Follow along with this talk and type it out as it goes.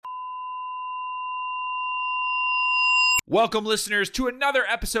Welcome, listeners, to another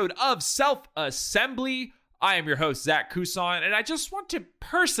episode of Self-Assembly. I am your host, Zach Kuson, and I just want to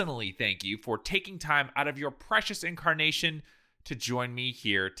personally thank you for taking time out of your precious incarnation to join me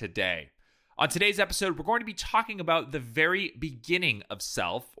here today. On today's episode, we're going to be talking about the very beginning of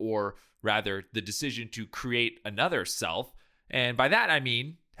self, or rather, the decision to create another self, and by that I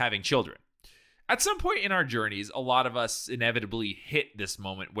mean having children. At some point in our journeys, a lot of us inevitably hit this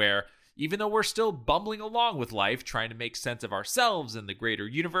moment where even though we're still bumbling along with life, trying to make sense of ourselves and the greater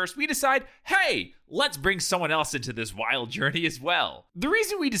universe, we decide, hey, let's bring someone else into this wild journey as well. The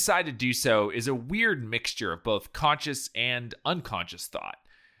reason we decide to do so is a weird mixture of both conscious and unconscious thought.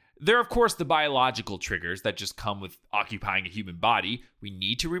 There are, of course, the biological triggers that just come with occupying a human body. We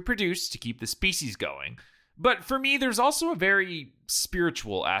need to reproduce to keep the species going. But for me, there's also a very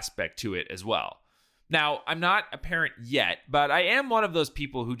spiritual aspect to it as well. Now, I'm not a parent yet, but I am one of those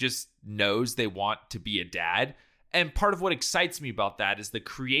people who just knows they want to be a dad. And part of what excites me about that is the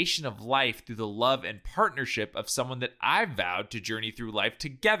creation of life through the love and partnership of someone that I've vowed to journey through life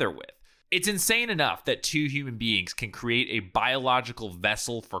together with. It's insane enough that two human beings can create a biological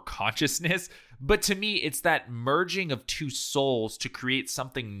vessel for consciousness, but to me, it's that merging of two souls to create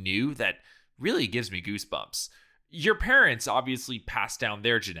something new that really gives me goosebumps. Your parents obviously passed down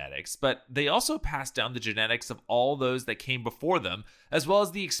their genetics, but they also passed down the genetics of all those that came before them, as well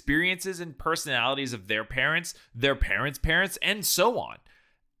as the experiences and personalities of their parents' parents, and so on.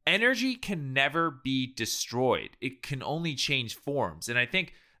 Energy can never be destroyed. It can only change forms. And I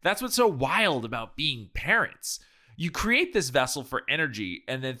think that's what's so wild about being parents. You create this vessel for energy,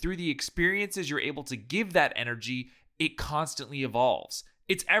 and then through the experiences you're able to give that energy, it constantly evolves.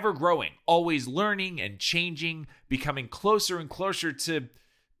 It's ever growing, always learning and changing, becoming closer and closer to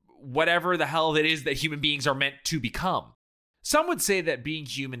whatever the hell it is that human beings are meant to become. Some would say that being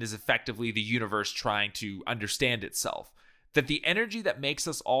human is effectively the universe trying to understand itself, that the energy that makes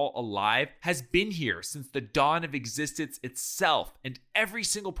us all alive has been here since the dawn of existence itself, and every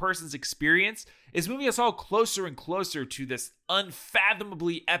single person's experience is moving us all closer and closer to this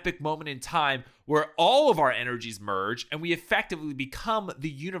unfathomably epic moment in time where all of our energies merge and we effectively become the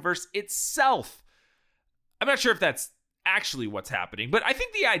universe itself. I'm not sure if that's actually what's happening, but I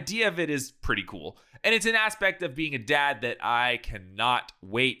think the idea of it is pretty cool, and it's an aspect of being a dad that I cannot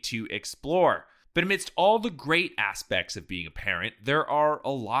wait to explore. But amidst all the great aspects of being a parent, there are a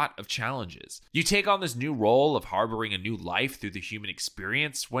lot of challenges. You take on this new role of harboring a new life through the human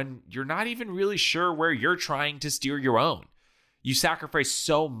experience when you're not even really sure where you're trying to steer your own. You sacrifice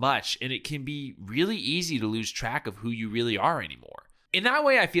so much, and it can be really easy to lose track of who you really are anymore. In that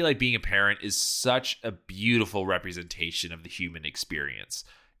way, I feel like being a parent is such a beautiful representation of the human experience.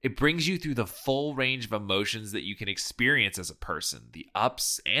 It brings you through the full range of emotions that you can experience as a person, the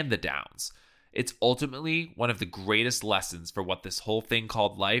ups and the downs. It's ultimately one of the greatest lessons for what this whole thing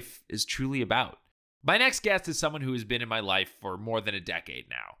called life is truly about. My next guest is someone who has been in my life for more than a decade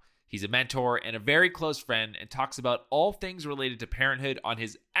now. He's a mentor and a very close friend and talks about all things related to parenthood on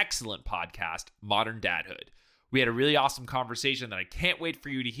his excellent podcast, Modern Dadhood. We had a really awesome conversation that I can't wait for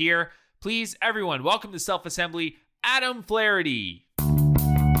you to hear. Please, everyone, welcome to Self-Assembly, Adam Flaherty.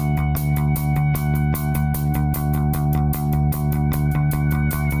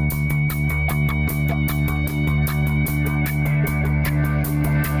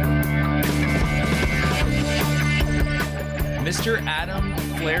 Mr. Adam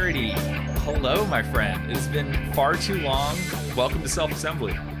Flaherty. Hello, my friend. It has been far too long. Welcome to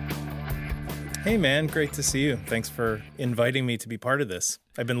Self-Assembly. Hey, man. Great to see you. Thanks for inviting me to be part of this.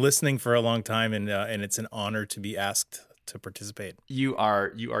 I've been listening for a long time, and it's an honor to be asked to participate. You are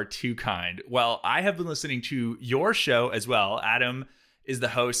too kind. Well, I have been listening to your show as well. Adam is the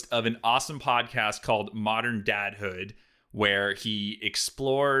host of an awesome podcast called Modern Dadhood, where he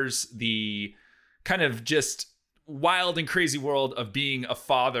explores the kind of just wild and crazy world of being a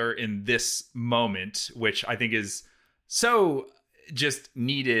father in this moment, which I think is so just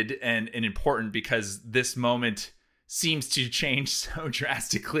needed and important because this moment seems to change so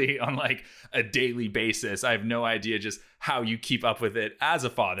drastically on like a daily basis. I have no idea just how you keep up with it as a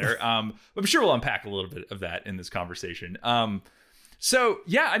father. I'm sure we'll unpack a little bit of that in this conversation. So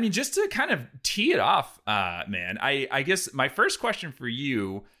yeah, I mean, just to kind of tee it off, man, I guess my first question for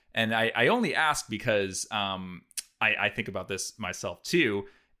you, and I only ask because I think about this myself too,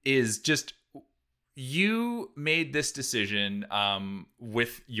 is just you made this decision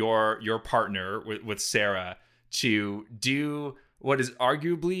with your partner, with Sarah, to do what is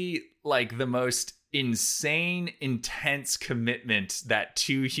arguably like the most insane, intense commitment that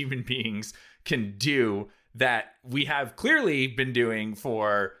two human beings can do, that we have clearly been doing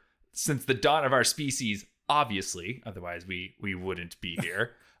since the dawn of our species obviously, otherwise we wouldn't be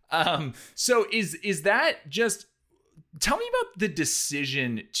here. So is that just, tell me about the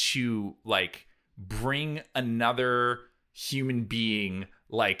decision to like bring another human being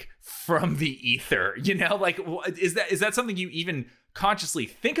like from the ether, you know, like is that something you even consciously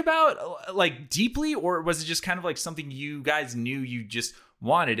think about like deeply, or was it just kind of like something you guys knew you just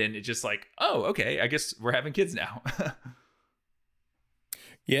wanted and it just like, oh, okay, I guess we're having kids now?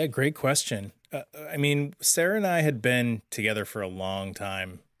 Yeah, great question. I mean, Sarah and I had been together for a long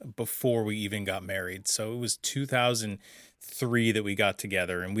time before we even got married. So it was 2003 that we got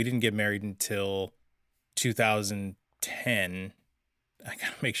together, and we didn't get married until 2010. I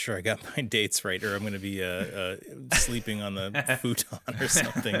gotta make sure I got my dates right, or I'm going to be sleeping on the futon or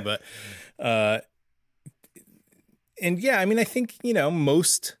something. But, and yeah, I mean, I think, you know,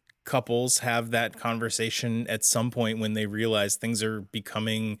 most couples have that conversation at some point when they realize things are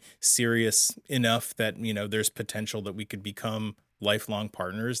becoming serious enough that, you know, there's potential that we could become lifelong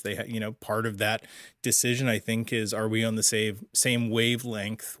partners. They, you know, part of that decision, I think, is, are we on the same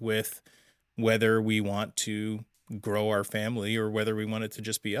wavelength with whether we want to grow our family or whether we want it to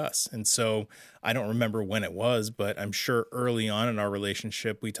just be us? And so I don't remember when it was, but I'm sure early on in our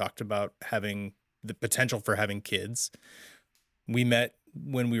relationship, we talked about having the potential for having kids. We met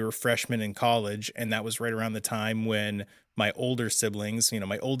when we were freshmen in college, and that was right around the time when my older siblings, you know,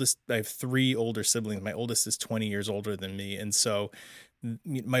 I have 3 older siblings. My oldest is 20 years older than me. And so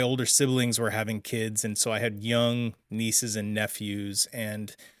my older siblings were having kids. And so I had young nieces and nephews,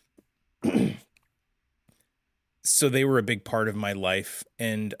 and so they were a big part of my life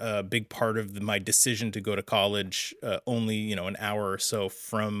and a big part of my decision to go to college, only, you know, an hour or so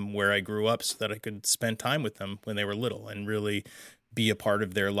from where I grew up, so that I could spend time with them when they were little and really be a part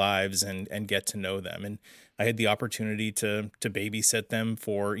of their lives and get to know them. And I had the opportunity to babysit them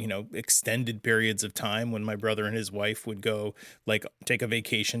for, you know, extended periods of time when my brother and his wife would go like take a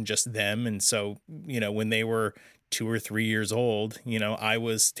vacation, just them. And so, you know, when they were 2 or 3 years old, you know, I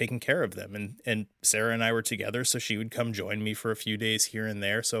was taking care of them, and Sarah and I were together. So she would come join me for a few days here and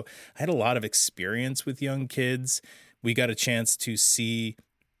there. So I had a lot of experience with young kids. We got a chance to see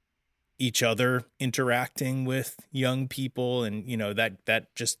each other interacting with young people. And, you know,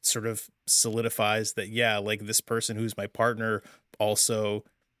 that just sort of solidifies that, yeah, like this person who's my partner also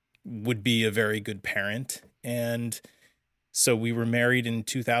would be a very good parent. And so we were married in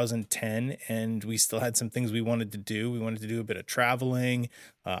 2010, and we still had some things we wanted to do. We wanted to do a bit of traveling.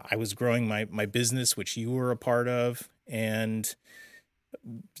 I was growing my business, which you were a part of. And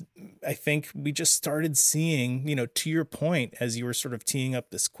I think we just started seeing, you know, to your point, as you were sort of teeing up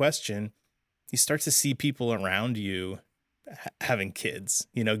this question, you start to see people around you having kids,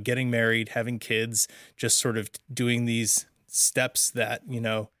 you know, getting married, having kids, just sort of doing these steps that, you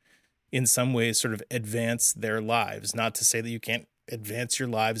know, in some ways sort of advance their lives. Not to say that you can't advance your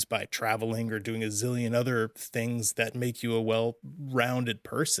lives by traveling or doing a zillion other things that make you a well-rounded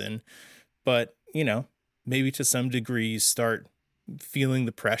person, but, you know, maybe to some degree you start feeling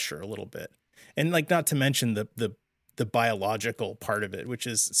the pressure a little bit. And like, not to mention the biological part of it, which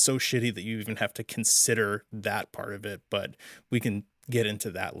is so shitty that you even have to consider that part of it, but we can get into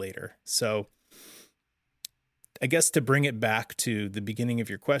that later. So I guess to bring it back to the beginning of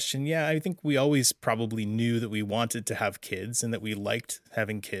your question, yeah, I think we always probably knew that we wanted to have kids and that we liked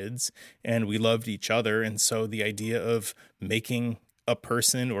having kids and we loved each other. And so the idea of making a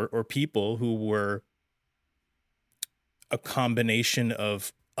person or people who were a combination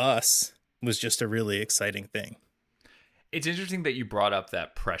of us was just a really exciting thing. It's interesting that you brought up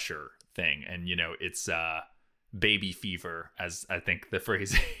that pressure thing, and, you know, it's baby fever, as I think the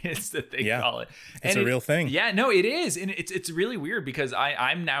phrase is that they call it. It's a real thing. Yeah, no, it is. And it's really weird because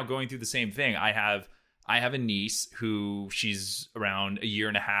I'm now going through the same thing. I have a niece who, she's around a year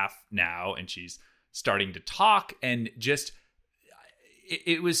and a half now, and she's starting to talk, and just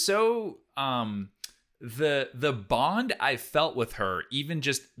it was so the bond I felt with her, even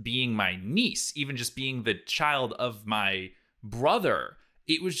just being my niece, even just being the child of my brother,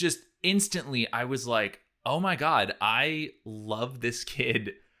 it was just instantly, I was like, oh my God, I love this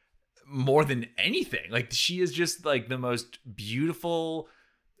kid more than anything. Like, she is just like the most beautiful,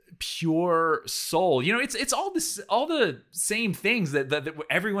 pure soul. You know, it's all the same things that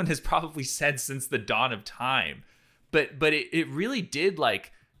everyone has probably said since the dawn of time. But it really did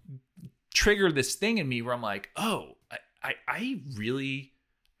like trigger this thing in me where I'm like, oh, I really,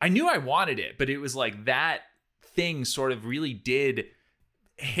 I knew I wanted it, but it was like that thing sort of really did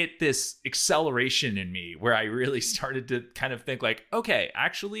hit this acceleration in me where I really started to kind of think like, okay,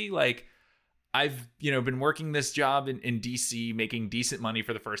 actually, like, I've, been working this job in DC, making decent money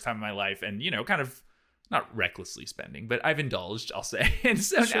for the first time in my life, and, kind of not recklessly spending, but I've indulged, I'll say. And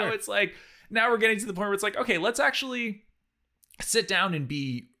so Sure. now it's like, now we're getting to the point where it's like, okay, let's actually sit down and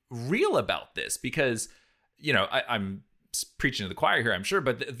be real about this, because, you know, I'm preaching to the choir here, I'm sure,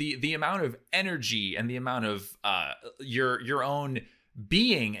 but the amount of energy and the amount of your own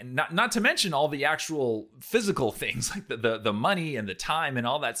being, and not to mention all the actual physical things like the money and the time and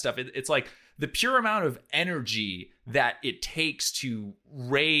all that stuff. It's like the pure amount of energy that it takes to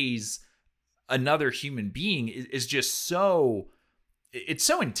raise another human being is just so, it's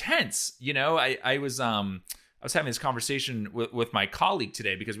so intense. You know, I was having this conversation with my colleague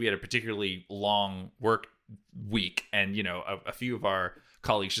today, because we had a particularly long work week, and, you know, a few of our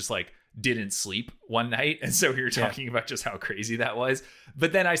colleagues just like didn't sleep one night. And so we were talking about just how crazy that was.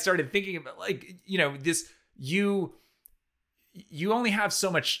 But then I started thinking about, like, you know, this, you only have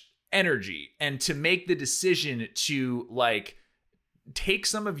so much energy, and to make the decision to like take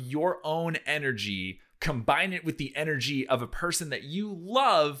some of your own energy, combine it with the energy of a person that you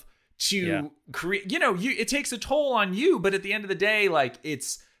love to create, you know, it takes a toll on you, but at the end of the day, like,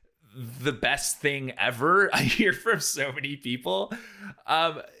 it's the best thing ever. I hear from so many people.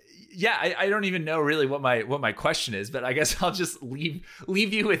 I don't even know really what my question is, but I guess I'll just leave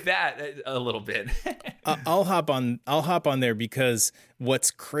you with that a little bit. I'll hop on there, because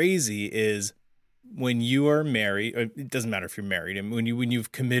what's crazy is when you are married, it doesn't matter if you're married, and when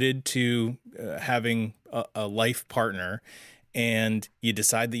you've committed to having a life partner, and you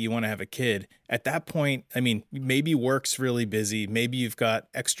decide that you want to have a kid, at that point, I mean, maybe work's really busy. Maybe you've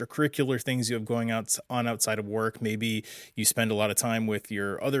got extracurricular things you have going on outside of work. Maybe you spend a lot of time with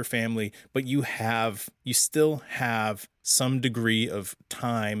your other family, but you still have some degree of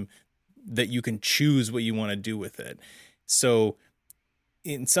time that you can choose what you want to do with it. So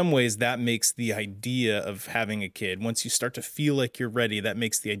in some ways, that makes the idea of having a kid, once you start to feel like you're ready, that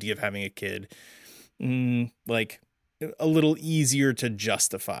makes the idea of having a kid like a little easier to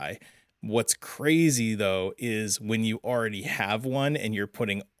justify. What's crazy, though, is when you already have one and you're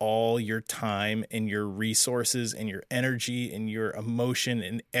putting all your time and your resources and your energy and your emotion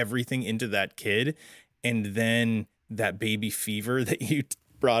and everything into that kid, and then that baby fever that you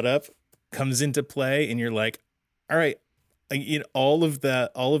brought up comes into play, and you're like, all right, all of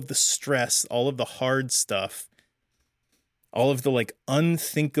the stress, all of the hard stuff, all of the like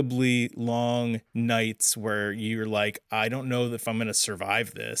unthinkably long nights where you're like, I don't know if I'm going to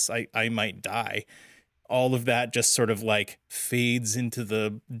survive this. I might die. All of that just sort of like fades into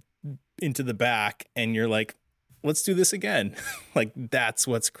the back, and you're like, let's do this again. Like, that's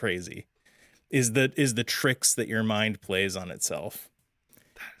what's crazy is the tricks that your mind plays on itself.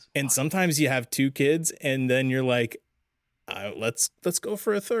 And sometimes you have two kids, and then you're like, let's go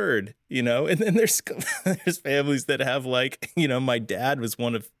for a third, you know? And then there's families that have, like, you know, my dad was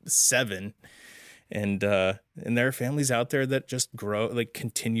one of 7, and there are families out there that just grow, like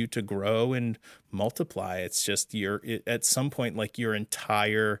continue to grow and multiply. It's just at some point, like, your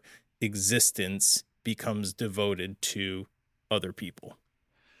entire existence becomes devoted to other people.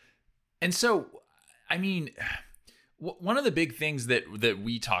 And so, I mean, one of the big things that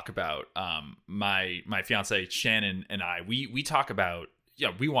we talk about, my fiance Shannon and I, we talk about,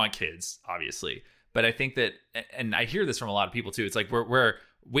 we want kids, obviously, but I think that, and I hear this from a lot of people too. It's like we're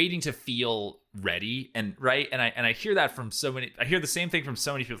waiting to feel ready, and right, and I hear that from so many. I hear the same thing from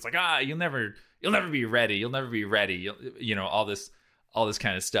so many people. It's like, you'll never be ready. You'll never be ready. You know, all this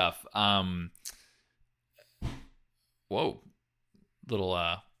kind of stuff. Whoa, little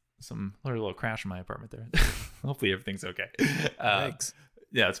crash in my apartment there. Hopefully everything's okay. Thanks.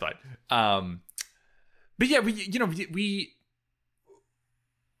 Yeah, it's fine. But yeah,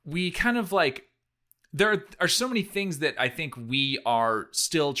 we kind of like, there are so many things that I think we are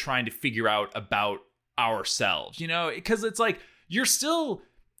still trying to figure out about ourselves, you know, because it's like, you're still,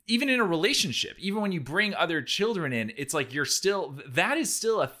 even in a relationship, even when you bring other children in, it's like that is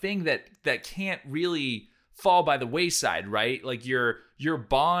still a thing that can't really fall by the wayside, right? Like your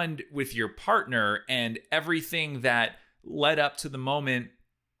bond with your partner and everything that led up to the moment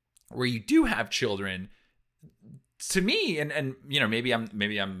where you do have children, to me, and you know, maybe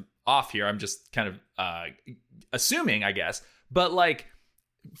I'm off here, I'm just kind of assuming, I guess, but like,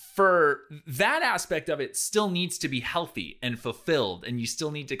 for that aspect of it still needs to be healthy and fulfilled, and you still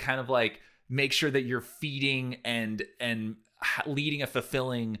need to kind of like make sure that you're feeding and leading a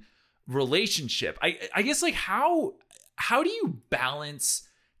fulfilling relationship. I guess, like, how do you balance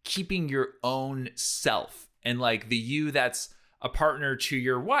keeping your own self and like the you that's a partner to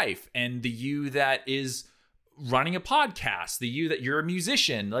your wife, and the you that is running a podcast, the you that you're a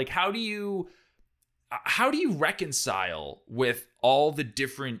musician? Like, how do you reconcile with all the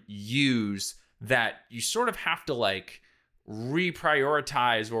different yous that you sort of have to like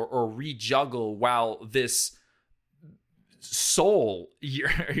reprioritize or rejuggle while this soul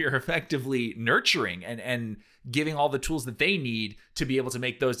you're effectively nurturing and giving all the tools that they need to be able to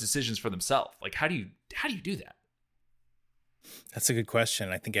make those decisions for themselves. Like, how do you do that? That's a good question.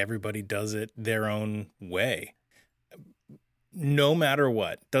 I think everybody does it their own way. No matter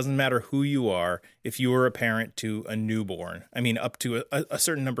what, doesn't matter who you are, if you are a parent to a newborn, I mean, up to a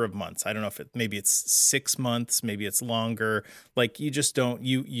certain number of months, I don't know if maybe it's 6 months, maybe it's longer. Like, you just don't,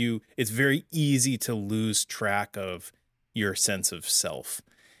 it's very easy to lose track of your sense of self.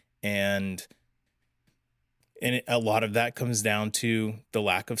 And a lot of that comes down to the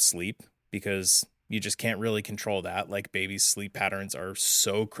lack of sleep, because you just can't really control that. Like, babies' sleep patterns are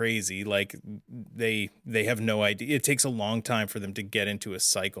so crazy. Like, they have no idea. It takes a long time for them to get into a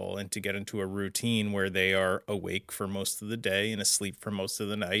cycle and to get into a routine where they are awake for most of the day and asleep for most of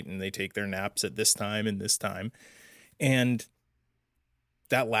the night, and they take their naps at this time and this time. And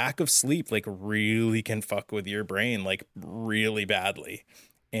that lack of sleep, like, really can fuck with your brain, like, really badly.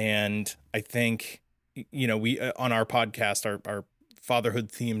 And I think, you know, we, on our podcast, our fatherhood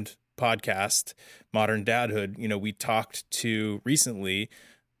themed podcast, Modern Dadhood, you know, we talked to recently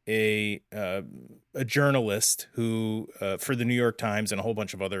a journalist who, for the New York Times and a whole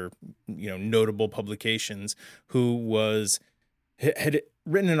bunch of other, you know, notable publications, who had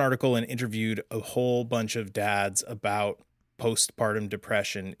written an article and interviewed a whole bunch of dads about postpartum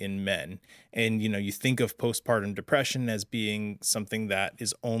depression in men. And, you know, you think of postpartum depression as being something that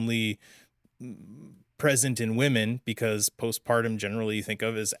is only present in women, because postpartum generally you think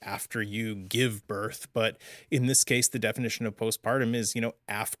of as after you give birth. But in this case, the definition of postpartum is, you know,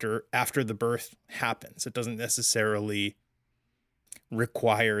 after the birth happens. It doesn't necessarily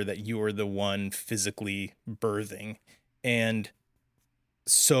require that you are the one physically birthing. And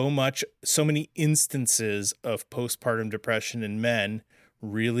so many instances of postpartum depression in men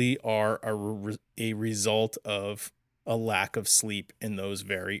really are a result of a lack of sleep in those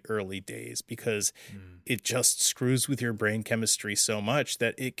very early days, because it just screws with your brain chemistry so much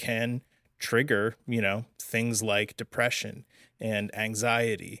that it can trigger, you know, things like depression and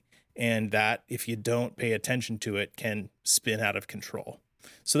anxiety, and that, if you don't pay attention to it, can spin out of control.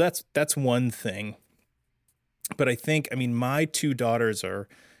 So that's one thing. But I think, I mean, my two daughters are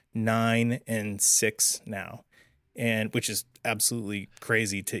 9 and 6 now, and which is absolutely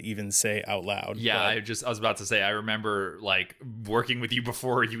crazy to even say out loud. Yeah, I was about to say, I remember like working with you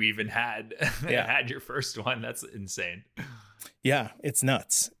before you even had had your first one. That's insane. Yeah, it's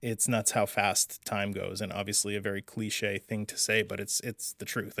nuts. It's nuts how fast time goes, and obviously a very cliche thing to say, but it's the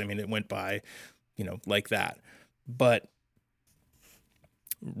truth. I mean, it went by, you know, like that. But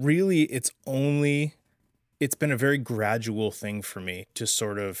really, it's been a very gradual thing for me to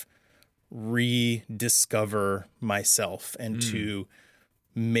sort of rediscover myself and to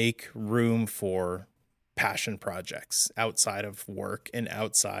make room for passion projects outside of work and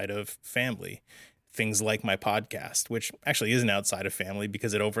outside of family. Things like my podcast, which actually isn't outside of family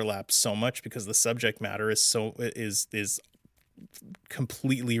because it overlaps so much, because the subject matter is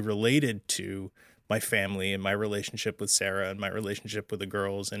completely related to my family and my relationship with Sarah and my relationship with the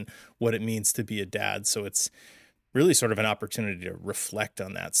girls and what it means to be a dad. So it's really sort of an opportunity to reflect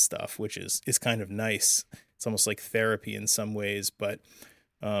on that stuff, which is kind of nice. It's almost like therapy in some ways, but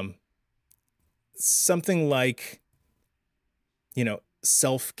something like, you know,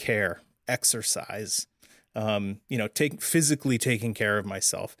 self-care, exercise, you know, physically taking care of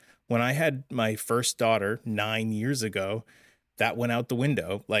myself. When I had my first daughter 9 years ago, that went out the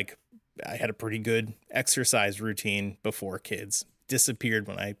window. Like, I had a pretty good exercise routine before kids. Disappeared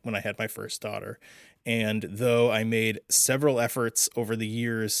when I had my first daughter. And though I made several efforts over the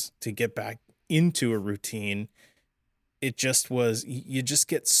years to get back into a routine, it just was, you just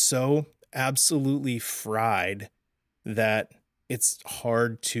get so absolutely fried that it's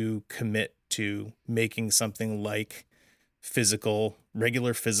hard to commit to making something like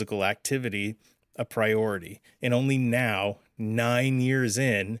regular physical activity a priority. And only now, 9 years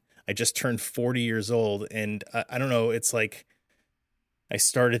in, I just turned 40 years old, and I don't know, it's like I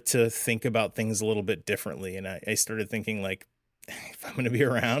started to think about things a little bit differently. And I started thinking, like, if I'm going to be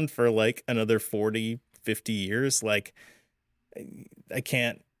around for like another 40, 50 years, like, I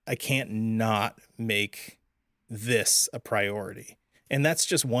can't not make this a priority. And that's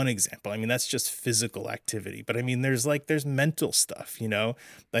just one example. I mean, that's just physical activity. But I mean, there's mental stuff, you know.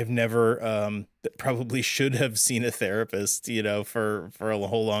 I've never, probably should have seen a therapist, you know, for a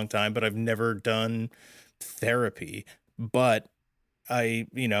whole long time, but I've never done therapy. But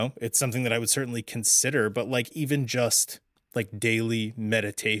you know, it's something that I would certainly consider. But like, even just like daily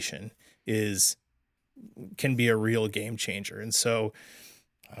meditation can be a real game changer. And so,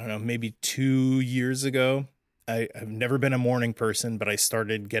 I don't know, maybe 2 years ago, I've never been a morning person, but I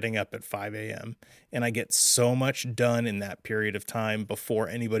started getting up at 5 a.m. and I get so much done in that period of time before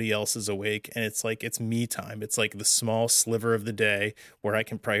anybody else is awake. And it's like, it's me time. It's like the small sliver of the day where I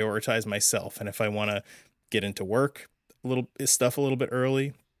can prioritize myself. And if I want to get into work a little bit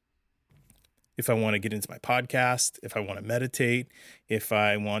early, if I want to get into my podcast, if I want to meditate, if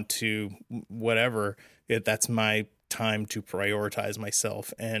I want to whatever, that's my time to prioritize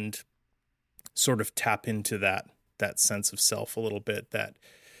myself and sort of tap into that sense of self a little bit that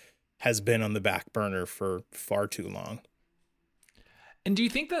has been on the back burner for far too long. And do you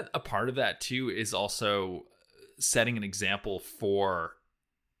think that a part of that too is also setting an example for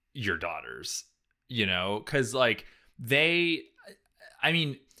your daughters, you know? Because like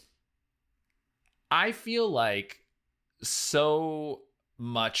I feel like so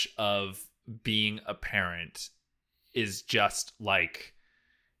much of being a parent is just like,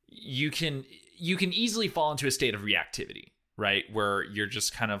 you can easily fall into a state of reactivity, right? Where you're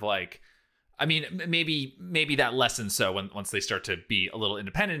just kind of like, I mean, maybe that lessens so once they start to be a little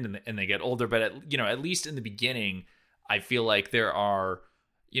independent and they get older, but at least in the beginning, I feel like there are,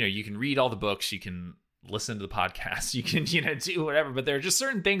 you can read all the books, you can listen to the podcast, you can, do whatever, but there are just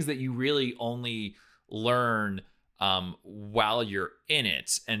certain things that you really only learn while you're in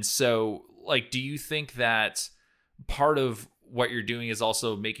it. And so, like, do you think that part of what you're doing is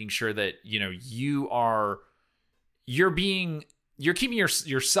also making sure that, you're keeping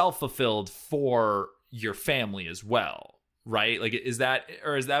yourself fulfilled for your family as well, right? Like, is that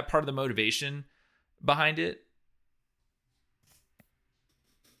part of the motivation behind it?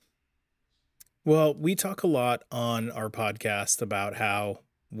 Well, we talk a lot on our podcast about how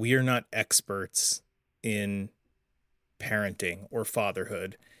we are not experts in parenting or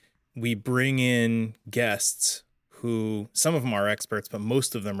fatherhood. We bring in guests who, some of them are experts, but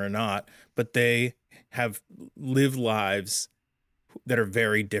most of them are not, but they have lived lives that are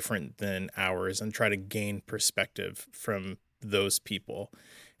very different than ours and try to gain perspective from those people.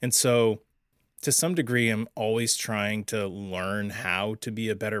 And so to some degree, I'm always trying to learn how to be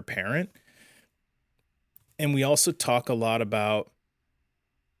a better parent. And we also talk a lot about,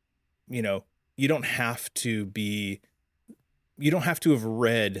 you don't have to have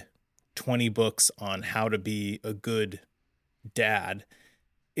read 20 books on how to be a good dad.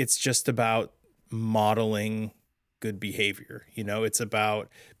 It's just about modeling good behavior. It's about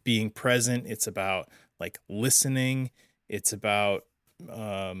being present. It's about like listening. It's about,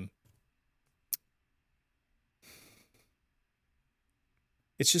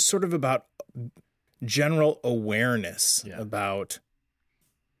 it's just sort of about general awareness about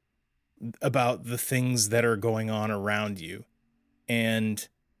the things that are going on around you. And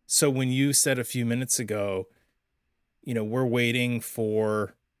so when you said a few minutes ago, we're waiting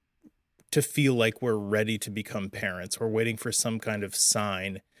to feel like we're ready to become parents, we're waiting for some kind of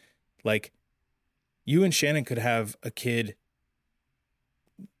sign. Like, you and Shannon could have a kid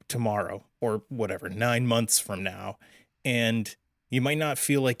tomorrow or whatever, 9 months from now, and you might not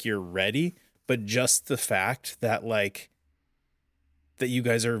feel like you're ready, but just the fact that that you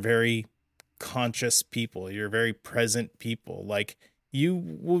guys are very conscious people, you're very present people, like, you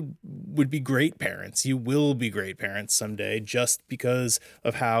would be great parents. You will be great parents someday just because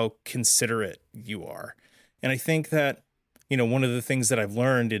of how considerate you are. And I think that, one of the things that I've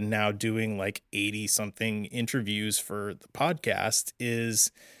learned in now doing like 80 something interviews for the podcast is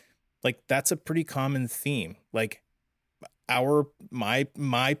like, that's a pretty common theme. Like,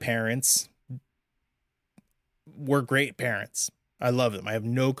 my parents were great parents. I love them. I have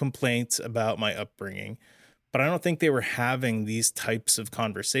no complaints about my upbringing. But I don't think they were having these types of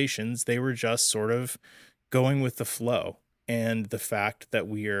conversations. They were just sort of going with the flow. And the fact that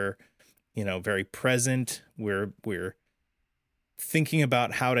we are, very present, we're thinking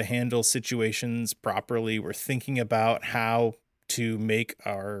about how to handle situations properly. We're thinking about how to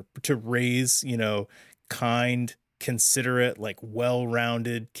raise, kind, considerate, like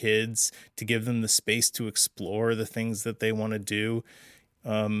well-rounded kids, to give them the space to explore the things that they want to do.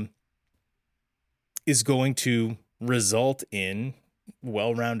 Is going to result in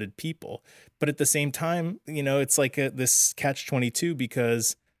well-rounded people. But at the same time, it's like this catch-22,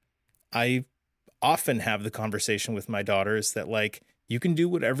 because I often have the conversation with my daughters that like, you can do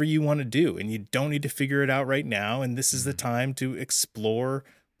whatever you want to do and you don't need to figure it out right now. And this is the time to explore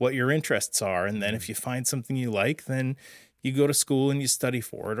what your interests are. And then if you find something you like, then you go to school and you study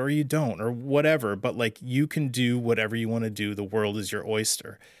for it, or you don't, or whatever. But like, you can do whatever you want to do. The world is your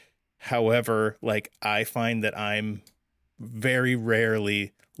oyster. However, like, I find that I'm very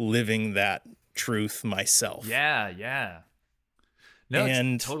rarely living that truth myself. Yeah. No,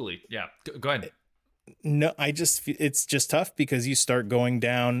 and totally. Yeah. Go ahead. No, it's just tough because you start going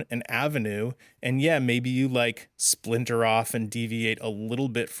down an avenue and yeah, maybe you like splinter off and deviate a little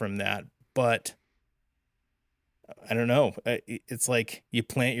bit from that, but I don't know. It's like you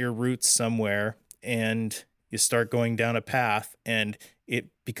plant your roots somewhere and you start going down a path, and it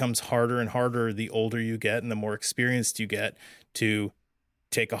becomes harder and harder the older you get and the more experienced you get to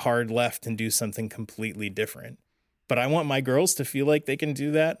take a hard left and do something completely different. But I want my girls to feel like they can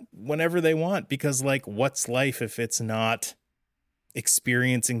do that whenever they want, because like, what's life if it's not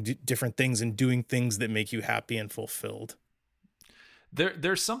experiencing different things and doing things that make you happy and fulfilled?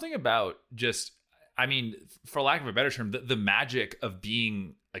 There's something about just, I mean, for lack of a better term, the magic of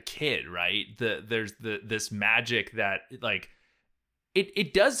being a kid, right? There's this magic that like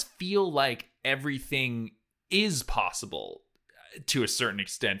it does feel like everything is possible to a certain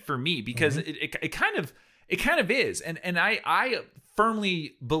extent for me, because it kind of is, and I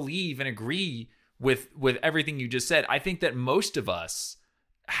firmly believe and agree with everything you just said. I think that most of us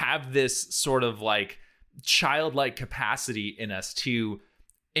have this sort of like childlike capacity in us to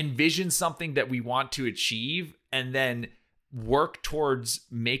envision something that we want to achieve and then work towards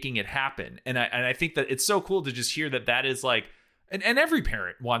making it happen. And I think that it's so cool to just hear that is like, and every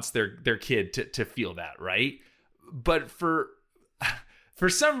parent wants their kid to feel that, right? But for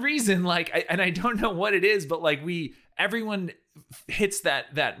some reason, like, I don't know what it is, but like everyone hits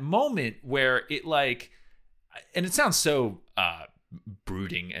that moment where it like, and it sounds so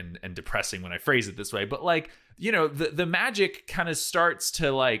brooding and depressing when I phrase it this way, but like, you know, the magic kind of starts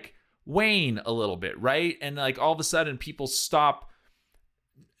to like wane a little bit, right? And like all of a sudden people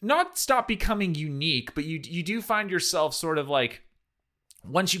not stop becoming unique, but you do find yourself sort of like,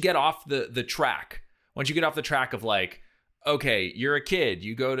 once you get off the track of like, okay, you're a kid,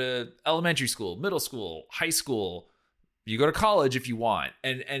 you go to elementary school, middle school, high school, you go to college if you want,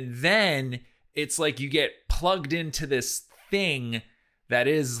 and then it's like you get plugged into this thing that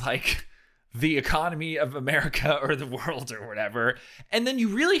is like the economy of America or the world or whatever, and then you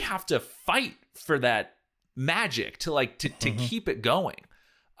really have to fight for that magic to like to keep it going.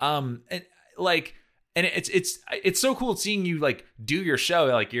 And like, and it's so cool seeing you like do your show.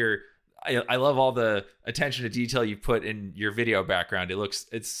 Like I love all the attention to detail you put in your video background.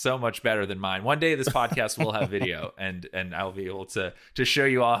 It's so much better than mine. One day this podcast will have video and I'll be able to show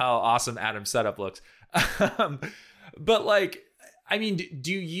you all how awesome Adam's setup looks. But like, I mean,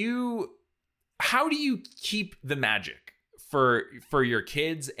 how do you keep the magic for your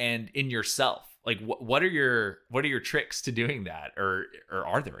kids and in yourself? Like what are your tricks to doing that, or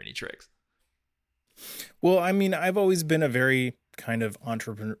are there any tricks? Well, I mean, I've always been a very kind of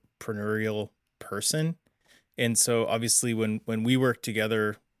entrepreneurial person. And so obviously when we worked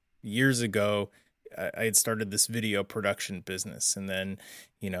together years ago, I had started this video production business, and then,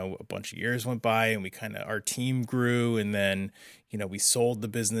 you know, a bunch of years went by and our team grew, and then, you know, we sold the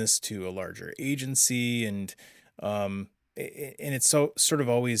business to a larger agency, and it's so sort of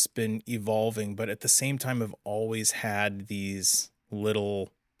always been evolving, but at the same time I've always had these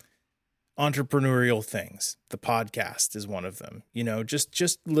little entrepreneurial things. The podcast is one of them, you know,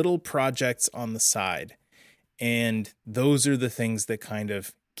 just little projects on the side. And those are the things that kind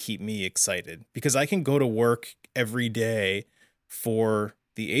of keep me excited, because I can go to work every day for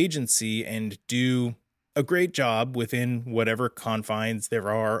the agency and do a great job within whatever confines there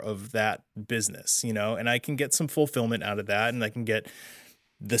are of that business, you know, and I can get some fulfillment out of that, and I can get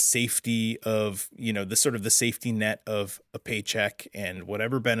the safety of, you know, the sort of the safety net of a paycheck and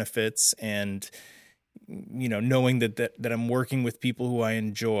whatever benefits, and, you know, knowing that I'm working with people who I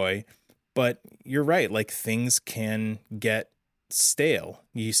enjoy. But you're right, like things can get stale.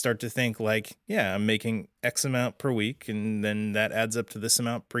 You start to think like, yeah, I'm making X amount per week, and then that adds up to this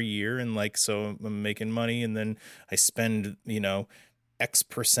amount per year, and like, so I'm making money, and then I spend, you know,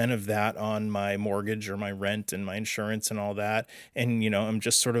 X% of that on my mortgage or my rent and my insurance and all that. And, you know, I'm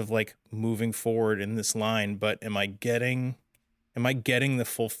just sort of like moving forward in this line, but am I getting the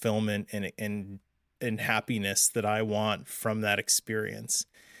fulfillment and happiness that I want from that experience?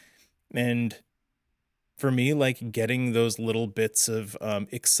 And for me, like getting those little bits of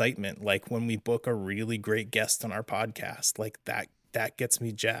excitement, like when we book a really great guest on our podcast, like that gets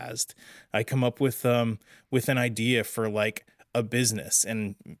me jazzed. I come up with an idea for like a business,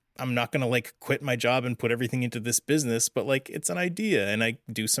 and I'm not going to like quit my job and put everything into this business, but like it's an idea, and I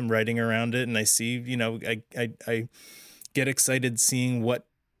do some writing around it, and I see, you know, I get excited seeing what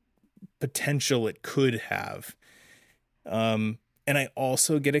potential it could have. And I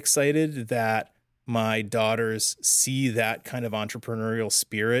also get excited that my daughters see that kind of entrepreneurial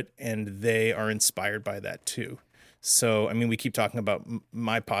spirit and they are inspired by that too. So, I mean, we keep talking about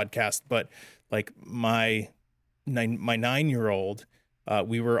my podcast, but like my 9-year-old,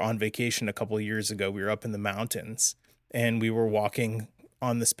 we were on vacation a couple of years ago. We were up in the mountains and we were walking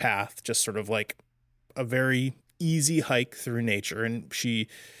on this path, just sort of like a very easy hike through nature. And she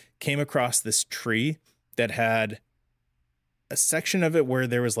came across this tree that had a section of it where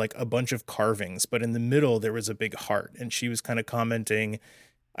there was like a bunch of carvings, but in the middle there was a big heart. And she was kind of commenting,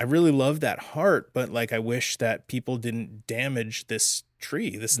 I really love that heart, but like I wish that people didn't damage this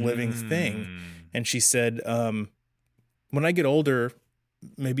tree, this living thing. And she said, when I get older,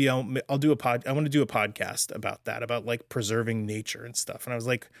 maybe I'll do I want to do a podcast about that, about like preserving nature and stuff. And I was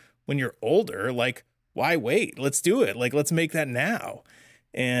like, when you're older, like, why wait? Let's do it. Like, let's make that now.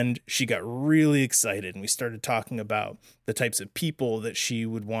 And she got really excited and we started talking about the types of people that she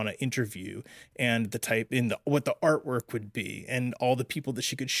would want to interview and what the artwork would be and all the people that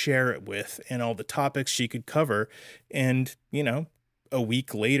she could share it with and all the topics she could cover. And, you know, a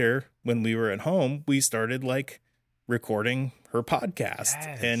week later when we were at home, we started like recording her podcast.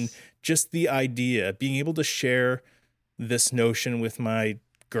 Yes. And just the idea, being able to share this notion with my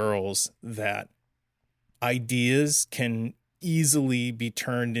girls that ideas can easily be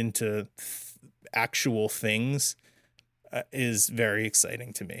turned into actual things is very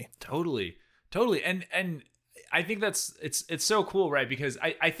exciting to me. Totally. And I think it's so cool, right? Because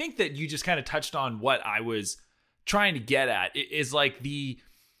I think that you just kind of touched on what I was trying to get at. It is like the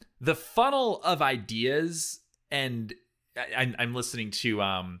funnel of ideas. And I'm listening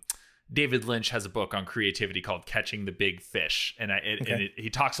to David Lynch has a book on creativity called Catching the Big Fish. And he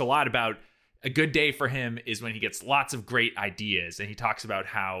talks a lot about a good day for him is when he gets lots of great ideas. And he talks about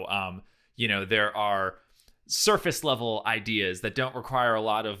how, there are surface level ideas that don't require a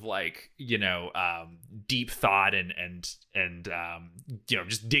lot of like, deep thought and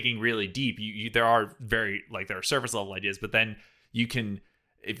just digging really deep. There are surface level ideas, but then you can,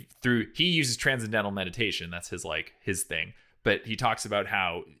 he uses transcendental meditation. That's his thing. But he talks about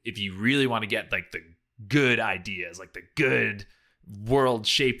how if you really want to get like the good ideas, like the good world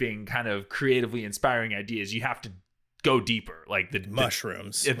shaping kind of creatively inspiring ideas, you have to go deeper, like the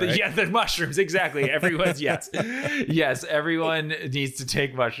mushrooms. Right? The mushrooms. Exactly. Everyone's yes. Everyone needs to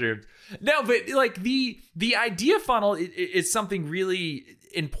take mushrooms. No, but like the idea funnel is something really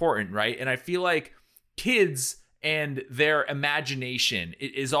important, right? And I feel like kids and their imagination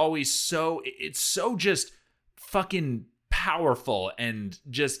is always it's so just fucking powerful and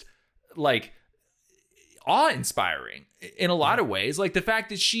just like awe-inspiring in a lot of ways. Like the fact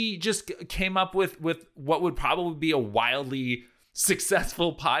that she just came up with what would probably be a wildly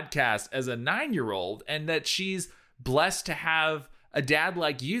successful podcast as a 9-year-old, and that she's blessed to have a dad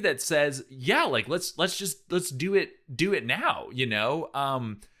like you that says, yeah, like let's do it now,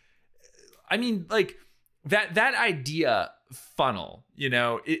 I mean, like that idea funnel,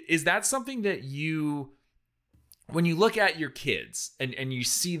 is that something that you, when you look at your kids and you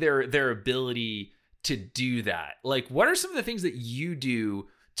see their ability to do that, like what are some of the things that you do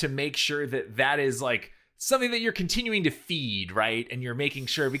to make sure that is like something that you're continuing to feed, right? And you're making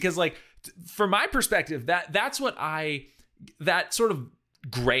sure, because like from my perspective, that's what that sort of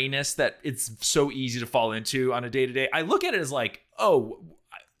grayness that it's so easy to fall into on a day-to-day, I look at it as like, oh,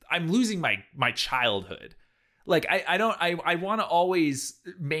 I'm losing my childhood. Like I want to always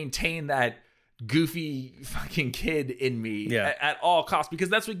maintain that goofy fucking kid in me at all costs, because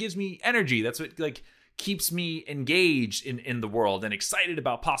that's what gives me energy. That's what like keeps me engaged in the world and excited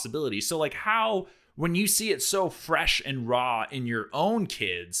about possibilities. So like how, when you see it so fresh and raw in your own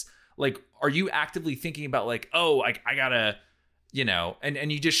kids, like, are you actively thinking about like, oh, I gotta,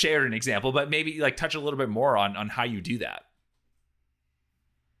 and you just shared an example, but maybe like touch a little bit more on how you do that.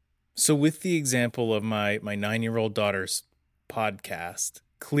 So with the example of my 9-year-old daughter's podcast,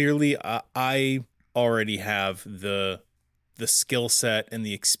 clearly I already have the skill set and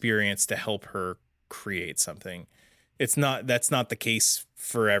the experience to help her create something. That's not the case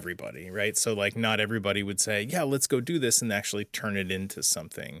for everybody, right? So like not everybody would say, yeah, let's go do this and actually turn it into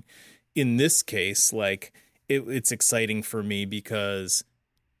something. In this case, like it's exciting for me because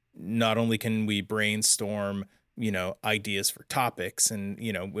not only can we brainstorm, ideas for topics, and,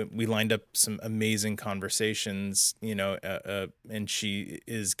 we lined up some amazing conversations, and she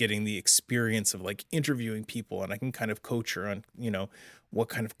is getting the experience of like interviewing people, and I can kind of coach her on, what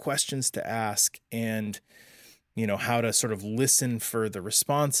kind of questions to ask and, how to sort of listen for the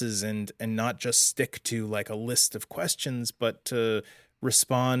responses and not just stick to like a list of questions, but to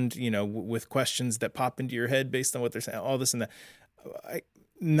respond, with questions that pop into your head based on what they're saying, all this and that.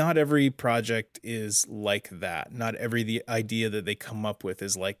 not every project is like that. Not every the idea that they come up with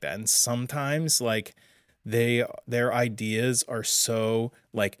is like that. And sometimes like their ideas are so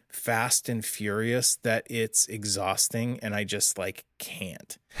like fast and furious that it's exhausting, and I just like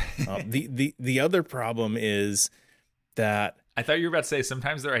can't. The other problem is that I thought you were about to say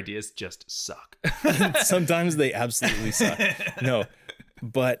sometimes their ideas just suck. sometimes they absolutely suck. No,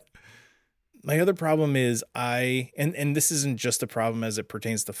 but my other problem is and this isn't just a problem as it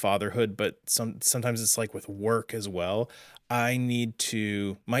pertains to fatherhood, but sometimes it's like with work as well. I need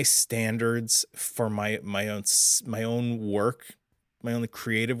to, my standards for my own work, my own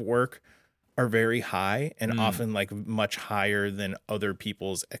creative work are very high and often like much higher than other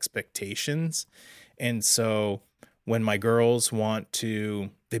people's expectations. And so when my girls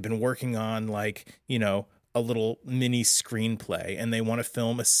they've been working on like, you know, a little mini screenplay, and they want to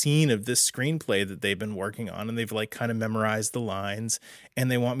film a scene of this screenplay that they've been working on, and they've like kind of memorized the lines,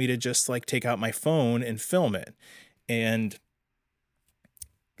 and they want me to just like take out my phone and film it. And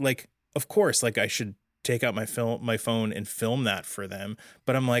like, of course, like I should take out my phone and film that for them.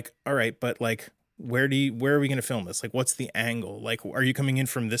 But I'm like, all right, but like, where are we going to film this? Like, what's the angle? Like, are you coming in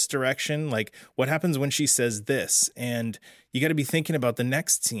from this direction? Like, what happens when she says this? And you got to be thinking about the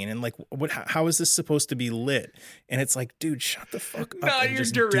next scene. And like, how is this supposed to be lit? And it's like, dude, shut the fuck up. No, you're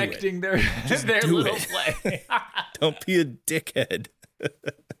directing their little play. Don't be a dickhead.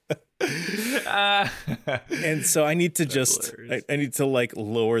 And so I need to I need to like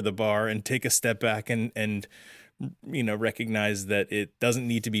lower the bar and take a step back and you know, recognize that it doesn't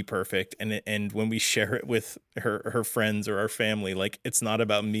need to be perfect. And when we share it with her friends or our family, like, it's not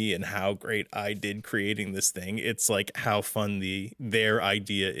about me and how great I did creating this thing. It's like how fun their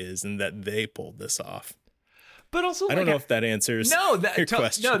idea is and that they pulled this off. But also, I don't know if that answers your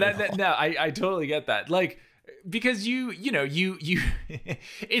question. No, I totally get that. Like, because you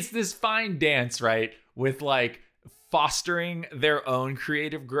it's this fine dance, right? With like fostering their own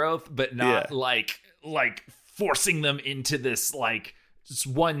creative growth, but not like forcing them into this like just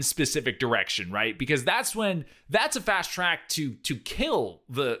one specific direction, right? Because that's a fast track to kill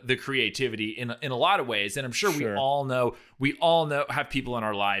the creativity in a lot of ways. And I'm sure we all know have people in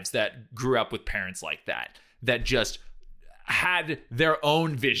our lives that grew up with parents like that just had their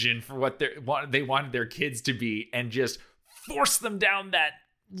own vision for what they wanted their kids to be, and just forced them down that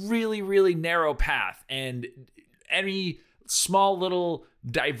really, really narrow path. And any small little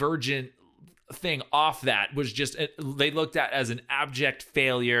divergent thing off that was just, they looked at as an abject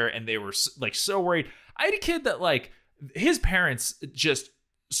failure, and they were like so worried. I had a kid that like his parents just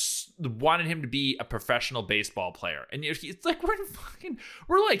wanted him to be a professional baseball player, and it's like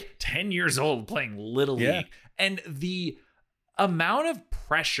we're like 10 years old playing little league, and the amount of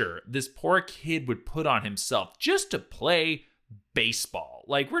pressure this poor kid would put on himself just to play baseball.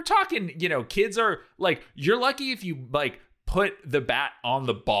 Like, we're talking, you know, kids are like, you're lucky if you like put the bat on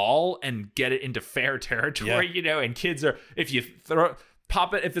the ball and get it into fair territory, you know, and kids are, if you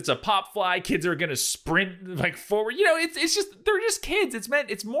pop it, if it's a pop fly, kids are going to sprint like forward, you know, it's just, they're just kids.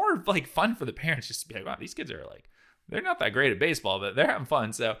 It's more like fun for the parents just to be like, wow, these kids are like, they're not that great at baseball, but they're having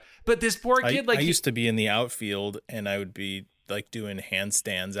fun. So, but this poor kid, I used to be in the outfield, and I would be like doing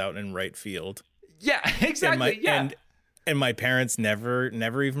handstands out in right field. Yeah, exactly. And my parents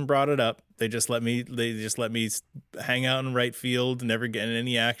never even brought it up. They just let me hang out in right field, never getting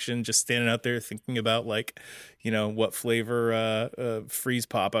any action, just standing out there thinking about like, you know, what flavor freeze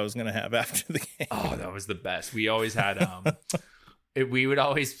pop I was going to have after the game. Oh, that was the best. We always had we would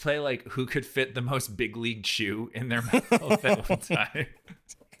always play like who could fit the most big league chew in their mouth at one time.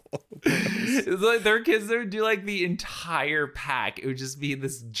 It's like their kids, they would do like the entire pack. It would just be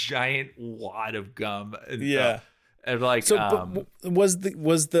this giant wad of gum. And like, so was the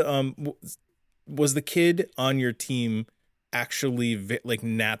kid on your team actually like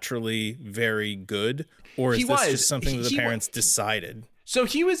naturally very good, or is this just something that the parents decided? So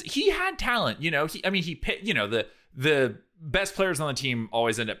he had talent, you know. The best players on the team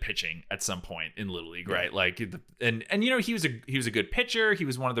always end up pitching at some point in Little League, right? Like, and you know, he was a good pitcher. He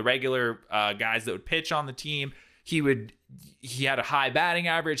was one of the regular guys that would pitch on the team. He had a high batting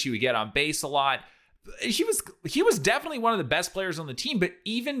average. He would get on base a lot. He was definitely one of the best players on the team, but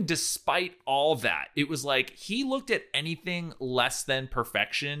even despite all that, it was like he looked at anything less than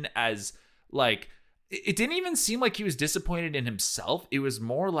perfection as like, it didn't even seem like he was disappointed in himself. It was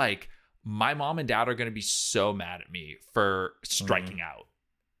more like, my mom and dad are going to be so mad at me for striking out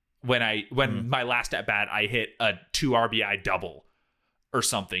when my last at bat I hit a 2 RBI double or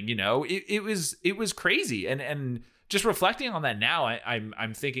something, you know. It was crazy, and just reflecting on that now,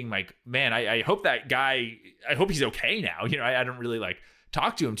 I'm thinking like, man, I hope that guy, I hope he's okay now. You know, I don't really like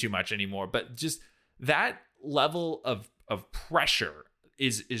talk to him too much anymore. But just that level of pressure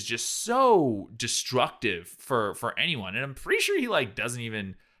is just so destructive for anyone. And I'm pretty sure he like doesn't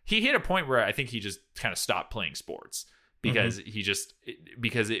even, he hit a point where I think he just kind of stopped playing sports because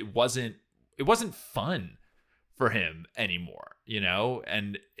because it wasn't fun for him anymore,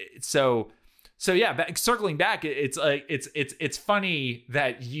 And so yeah, circling back, it's like it's funny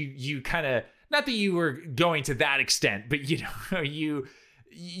that you kind of, not that you were going to that extent, but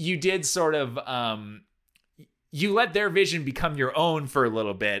you did sort of you let their vision become your own for a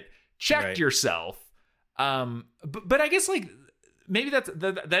little bit, checked yourself. But I guess like maybe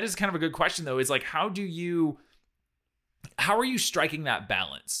that is kind of a good question though, is like how are you striking that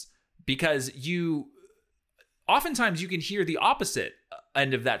balance? Because oftentimes you can hear the opposite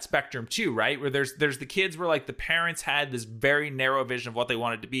end of that spectrum too, right? Where there's the kids where like the parents had this very narrow vision of what they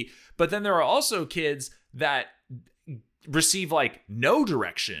wanted to be, but then there are also kids that receive like no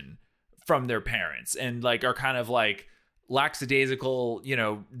direction from their parents and like are kind of like lackadaisical,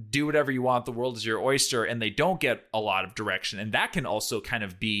 do whatever you want, the world is your oyster, and they don't get a lot of direction, and that can also kind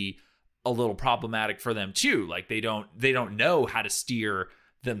of be a little problematic for them too. Like they don't know how to steer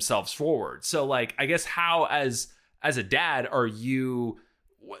themselves forward. So like I guess how as a dad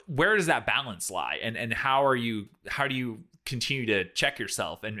where does that balance lie, and how do you continue to check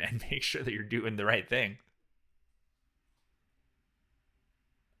yourself and make sure that you're doing the right thing?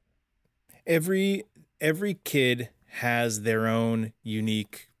 Every kid has their own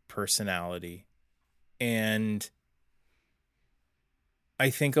unique personality, and I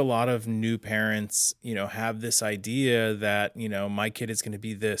think a lot of new parents, have this idea that, my kid is going to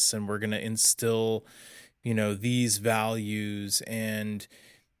be this, and we're going to instill, these values, and,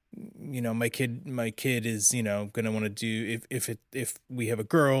 my kid is, going to want to do, if we have a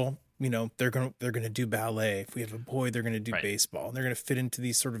girl, they're going to do ballet. If we have a boy, they're going to do baseball, and they're going to fit into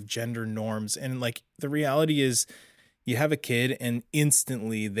these sort of gender norms. And like, the reality is you have a kid and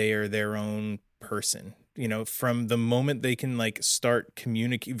instantly they are their own person. From the moment they can like start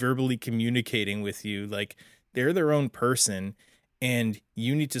verbally communicating with you, like they're their own person, and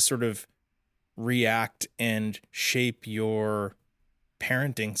you need to sort of react and shape your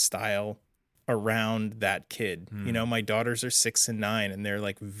parenting style around that kid. My daughters are 6 and 9, and they're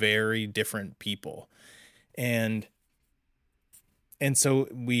like very different people. And so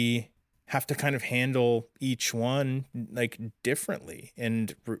we have to kind of handle each one like differently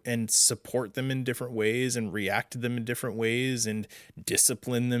and support them in different ways and react to them in different ways and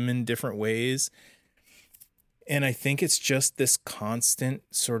discipline them in different ways. And I think it's just this constant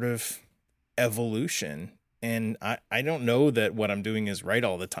sort of evolution. And I don't know that what I'm doing is right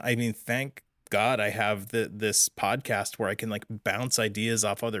all the time. I mean, thank God I have this podcast where I can like bounce ideas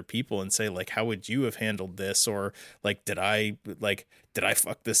off other people and say like, how would you have handled this? Or like, did I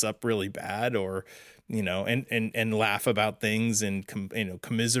fuck this up really bad? Or, and laugh about things and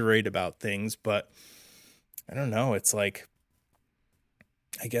commiserate about things. But I don't know. It's like,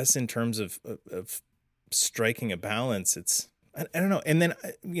 I guess in terms of striking a balance, I don't know. And then,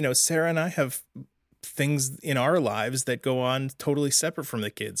 Sarah and I have things in our lives that go on totally separate from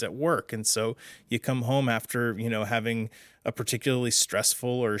the kids at work. And so you come home after, having a particularly stressful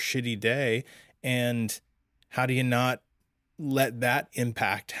or shitty day, and how do you not let that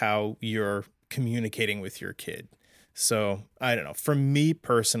impact how you're communicating with your kid? So I don't know. For me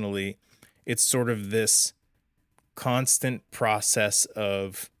personally, it's sort of this constant process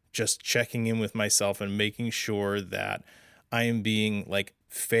of just checking in with myself and making sure that I am being like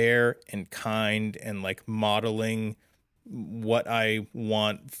fair and kind and like modeling what I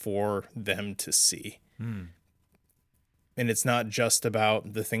want for them to see. And it's not just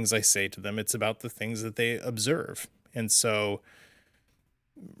about the things I say to them, it's about the things that they observe. And so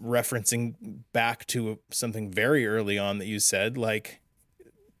referencing back to something very early on that you said, like,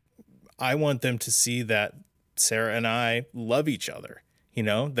 I want them to see that Sarah and I love each other.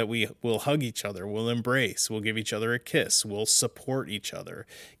 That we will hug each other, we'll embrace, we'll give each other a kiss, we'll support each other.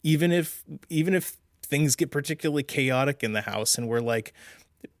 Even if things get particularly chaotic in the house and we're like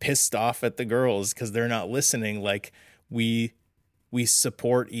pissed off at the girls because they're not listening, like we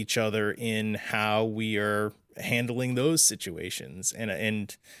support each other in how we are handling those situations.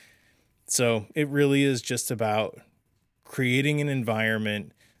 And so it really is just about creating an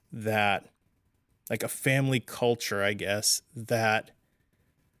environment that, like a family culture, I guess, that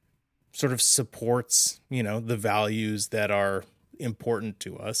sort of supports, the values that are important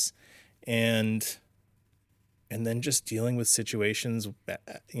to us, and then just dealing with situations,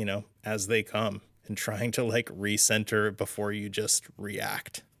 as they come, and trying to like recenter before you just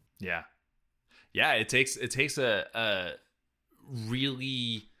react. Yeah. It takes a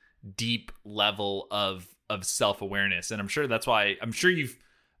really deep level of self-awareness. And I'm sure that's why you've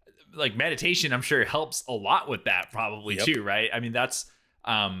like meditation, I'm sure helps a lot with that probably too, right? I mean, that's,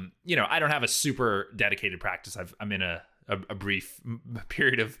 you know, I don't have a super dedicated practice. I'm in a brief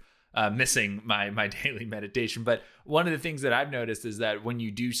period of missing my daily meditation. But one of the things that I've noticed is that when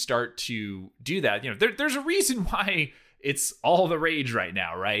you do start to do that, you know, there's a reason why it's all the rage right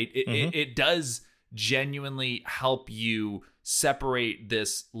now, right? It does genuinely help you separate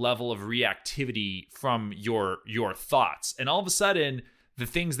this level of reactivity from your thoughts. And all of a sudden, the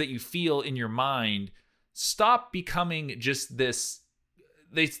things that you feel in your mind stop becoming just this,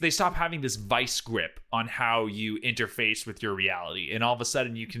 they stop having this vice grip on how you interface with your reality. And all of a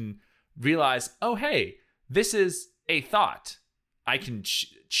sudden you can realize, oh, hey, this is a thought. I can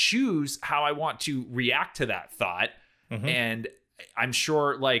choose how I want to react to that thought. And I'm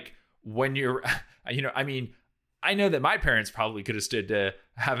sure, like, when you're, you know, I mean, I know that my parents probably could have stood to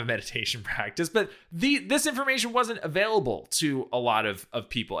have a meditation practice, but this information wasn't available to a lot of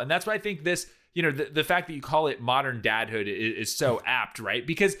people. And that's why I think this, you know, the fact that you call it modern dadhood is so apt, right?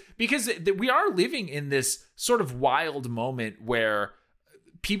 Because we are living in this sort of wild moment where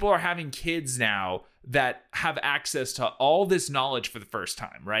people are having kids now that have access to all this knowledge for the first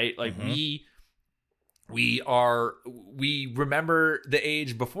time, right? Like we remember the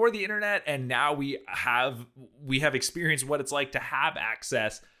age before the internet, and now we have experienced what it's like to have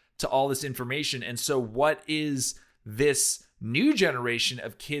access to all this information. And so what is this new generation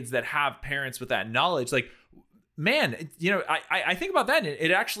of kids that have parents with that knowledge? Like, man, you know, I think about that, and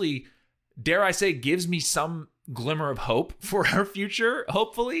it actually, dare I say, gives me some glimmer of hope for our future.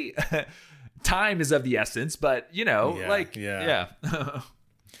 Hopefully. Time is of the essence, but you know, yeah.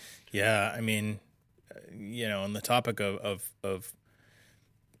 I mean, you know, on the topic of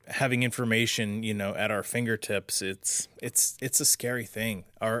having information, you know, at our fingertips, it's a scary thing.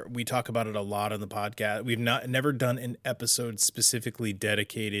 We talk about it a lot on the podcast. We've never done an episode specifically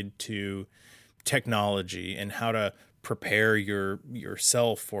dedicated to technology and how to prepare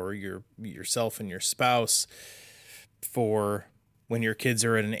yourself or yourself and your spouse for when your kids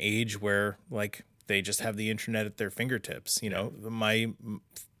are at an age where, like, they just have the internet at their fingertips. You know,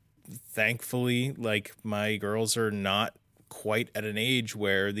 thankfully, like, my girls are not quite at an age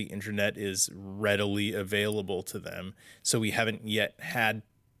where the internet is readily available to them. So we haven't yet had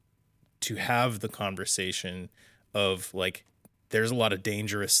to have the conversation of, like, there's a lot of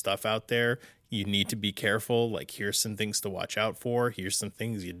dangerous stuff out there. You need to be careful. Like, here's some things to watch out for. Here's some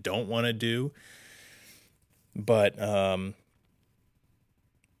things you don't want to do. But,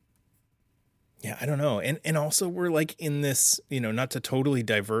 yeah, I don't know. And also we're, like, in this, you know, not to totally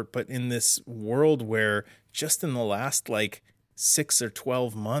divert, but in this world where just in the last, like, 6 or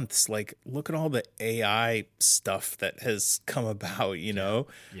 12 months, like, look at all the AI stuff that has come about, you know?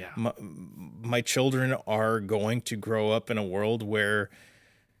 Yeah. My children are going to grow up in a world where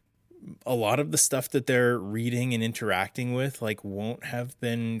a lot of the stuff that they're reading and interacting with, like, won't have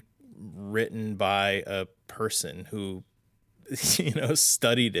been written by a person who, you know,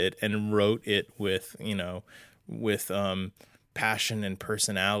 studied it and wrote it with, you know, with passion and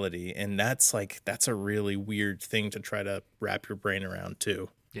personality. And that's a really weird thing to try to wrap your brain around too.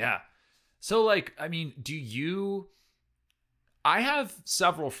 Yeah. So, like, I mean, I have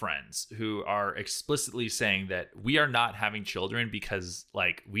several friends who are explicitly saying that we are not having children because,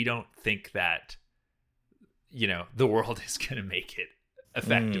 like, we don't think that, you know, the world is going to make it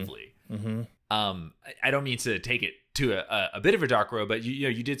effectively. Mm-hmm. I don't mean to take it to a bit of a dark road, but you know,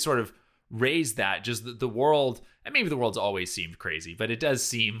 you did sort of raise that, just the world, and maybe the world's always seemed crazy, but it does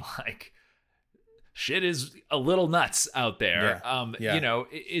seem like shit is a little nuts out there. Yeah. You know,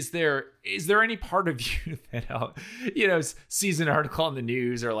 is there any part of you that, you know, sees an article on the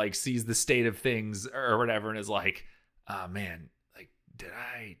news or, like, sees the state of things or whatever and is like, oh man, like, did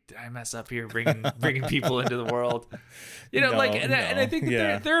I mess up here bringing people into the world? You know, and I think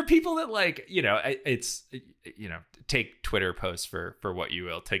that there are people that, like, you know, it's, you know, take Twitter posts for what you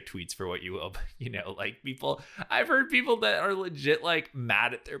will, take tweets for what you will, but, you know, like, I've heard people that are legit, like,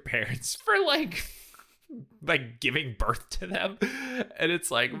 mad at their parents for, like giving birth to them, and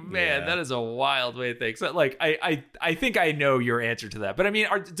it's like, man, that is a wild way to think. So, like, I think I know your answer to that, but I mean,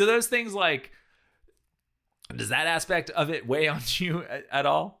 do those things, like, does that aspect of it weigh on you at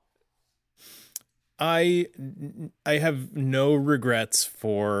all? I have no regrets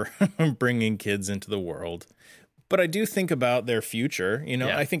for bringing kids into the world, but I do think about their future. You know,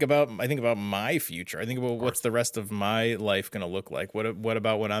 I think about my future. I think about what's the rest of my life going to look like. What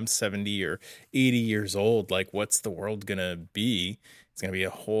about when I'm 70 or 80 years old? Like, what's the world going to be? It's going to be a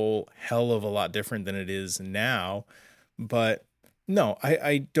whole hell of a lot different than it is now. But No,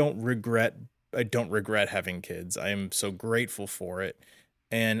 I don't regret. I don't regret having kids. I am so grateful for it.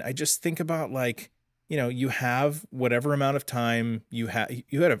 And I just think about like, you have whatever amount of time you had.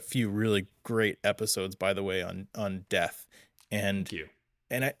 You had a few really great episodes, by the way, on death. And Thank you.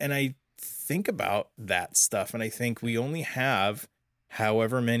 I think about that stuff, and I think we only have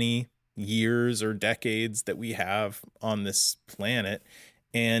however many years or decades that we have on this planet,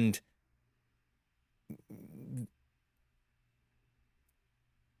 and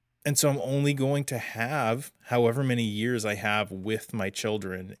so I'm only going to have however many years I have with my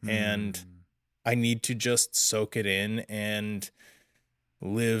children, and I need to just soak it in and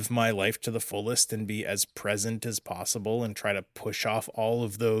live my life to the fullest and be as present as possible and try to push off all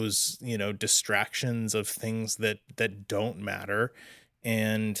of those, distractions of things that don't matter.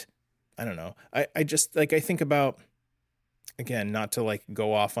 And I don't know. I just like, I think about, again, not to like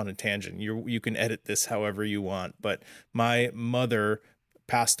go off on a tangent. You can edit this however you want, but my mother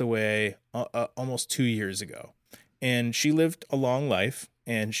passed away almost 2 years ago, and she lived a long life,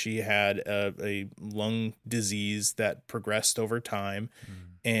 and she had a lung disease that progressed over time.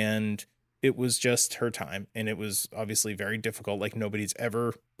 And it was just her time. And it was obviously very difficult. Like, nobody's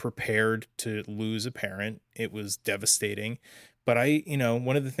ever prepared to lose a parent. It was devastating. But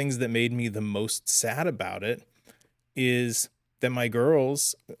one of the things that made me the most sad about it is that my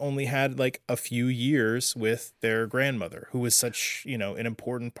girls only had like a few years with their grandmother, who was such, an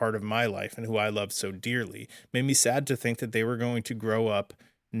important part of my life and who I loved so dearly. It made me sad to think that they were going to grow up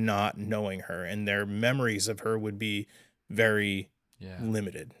not knowing her, and their memories of her would be very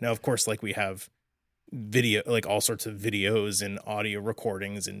limited. Now, of course, like, we have video, like all sorts of videos and audio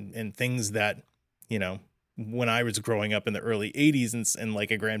recordings and things that, when I was growing up in the early 80s and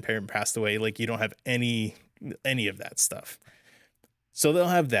like a grandparent passed away, like, you don't have any of that stuff. So they'll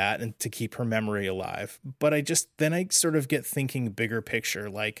have that, and to keep her memory alive. But I sort of get thinking bigger picture.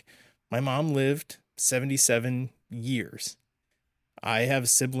 Like, my mom lived 77 years. I have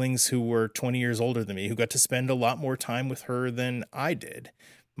siblings who were 20 years older than me, who got to spend a lot more time with her than I did.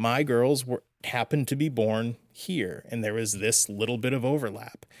 My girls happened to be born here, and there was this little bit of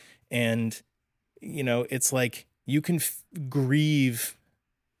overlap. And, it's like, you can grieve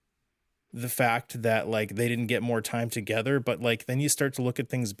the fact that like they didn't get more time together, but like then you start to look at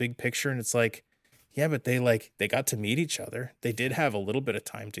things big picture, and it's like, yeah, but they got to meet each other. They did have a little bit of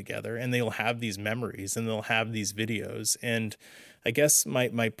time together, and they'll have these memories, and they'll have these videos. And I guess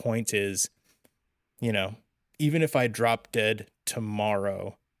my point is, even if I drop dead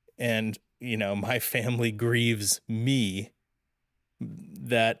tomorrow and, my family grieves me,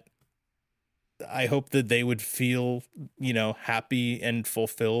 that I hope that they would feel, happy and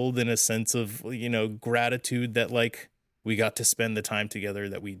fulfilled in a sense of, gratitude that like we got to spend the time together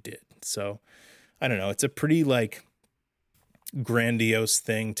that we did. So I don't know. It's a pretty like grandiose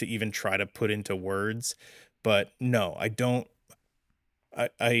thing to even try to put into words, but no, I don't.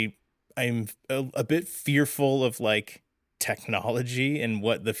 I'm a bit fearful of like technology and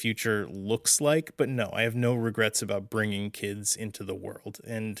what the future looks like, but no, I have no regrets about bringing kids into the world.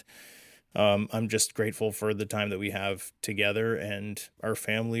 And I'm just grateful for the time that we have together, and our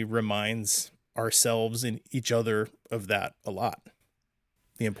family reminds ourselves and each other of that a lot.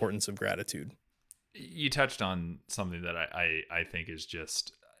 The importance of gratitude. You touched on something that I think is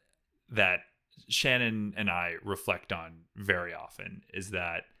just that Shannon and I reflect on very often, is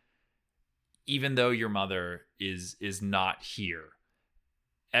that even though your mother is not here,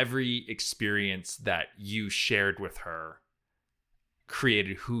 every experience that you shared with her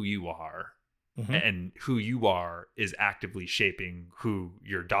created who you are, and who you are is actively shaping who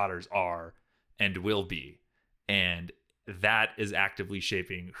your daughters are and will be. And that is actively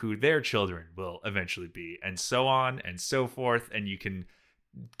shaping who their children will eventually be, and so on and so forth. And you can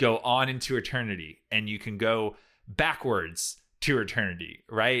go on into eternity, and you can go backwards to eternity,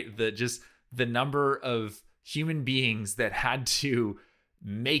 right? The number of human beings that had to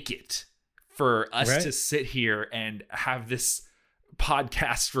make it for us to sit here and have this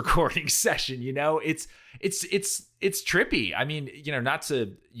podcast recording session, it's trippy. I mean, not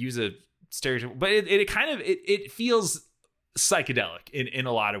to use a stereotype, but it kind of, it feels psychedelic in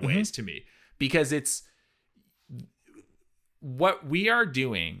a lot of ways to me, because it's what we are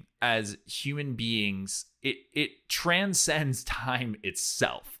doing as human beings. It transcends time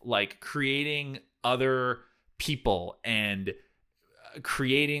itself, like creating other people and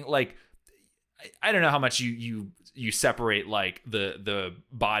creating, like, I don't know how much you separate like the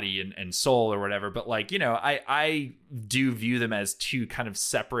body and soul or whatever, but like, I do view them as two kind of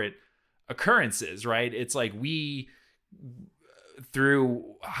separate occurrences, right? It's like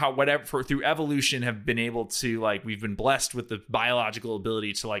through through evolution have been able to, like, we've been blessed with the biological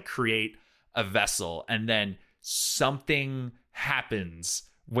ability to like create a vessel, and then something happens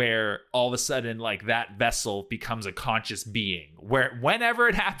where all of a sudden like that vessel becomes a conscious being, where whenever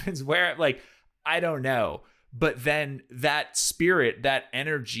it happens, where like, I don't know, but then that spirit, that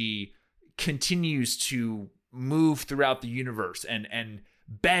energy continues to move throughout the universe and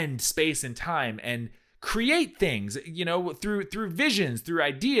bend space and time and create things, you know, through visions, through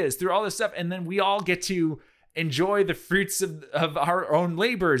ideas, through all this stuff. And then we all get to enjoy the fruits of our own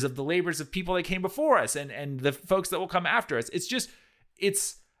labors, of the labors of people that came before us and the folks that will come after us.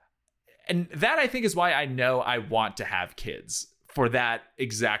 And that, I think, is why I know I want to have kids, for that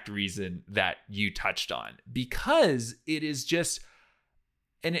exact reason that you touched on, because it is just,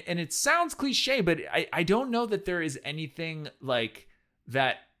 and it sounds cliche, but I don't know that there is anything like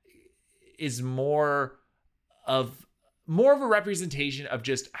that is more of a representation of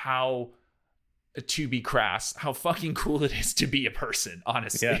just how, to be crass, how fucking cool it is to be a person,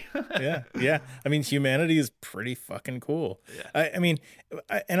 honestly. Yeah. I mean, humanity is pretty fucking cool. Yeah. I mean,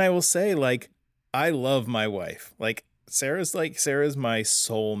 I will say, like, I love my wife. Like, Sarah's my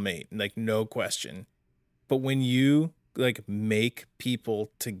soulmate, like, no question. But when you like make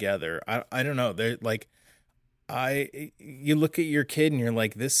people together, I don't know, they're like, you look at your kid and you're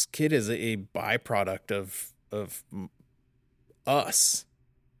like, this kid is a byproduct of us.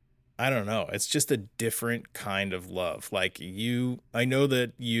 I don't know. It's just a different kind of love. Like, I know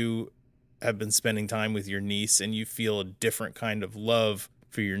that you have been spending time with your niece and you feel a different kind of love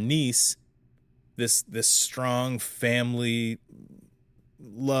for your niece. This strong family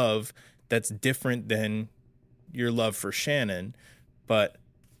love that's different than your love for Shannon. But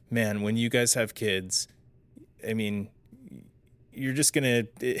man, when you guys have kids, I mean, you're just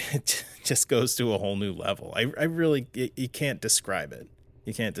it just goes to a whole new level. I really, you can't describe it.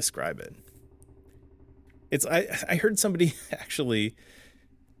 You can't describe it. I heard somebody actually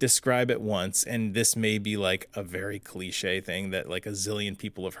describe it once, and this may be like a very cliche thing that like a zillion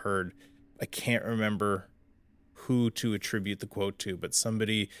people have heard. I can't remember who to attribute the quote to, but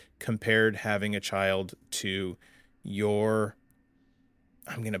somebody compared having a child to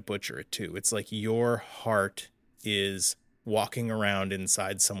I'm going to butcher it too. It's like your heart is walking around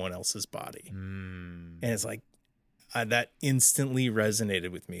inside someone else's body. And it's like, that instantly resonated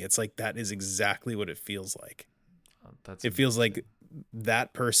with me. It's like, that is exactly what it feels like. It feels like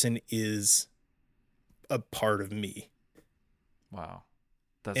that person is a part of me. Wow.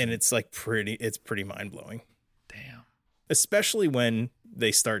 It's like it's pretty mind blowing. Damn. Especially when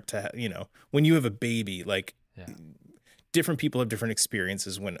they start to, when you have a baby, like, different people have different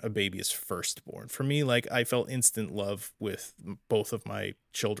experiences when a baby is first born. For me, like, I felt instant love with both of my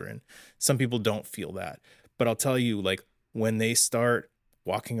children. Some people don't feel that. But I'll tell you, like, when they start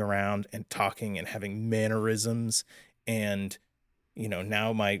walking around and talking and having mannerisms, and,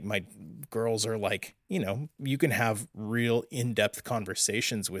 now my girls are like, you can have real in-depth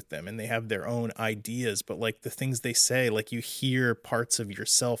conversations with them and they have their own ideas, but like the things they say, like, you hear parts of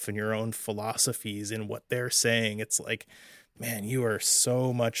yourself and your own philosophies in what they're saying. It's like, man, you are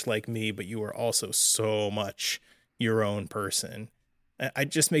so much like me, but you are also so much your own person. It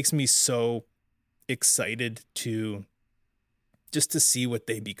just makes me so excited to see what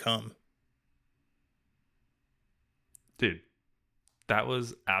they become. Dude, that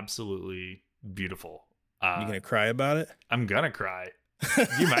was absolutely beautiful. You gonna cry about it? I'm gonna cry.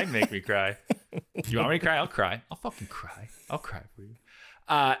 You might make me cry. You want me to cry? I'll cry. I'll fucking cry. I'll cry for you.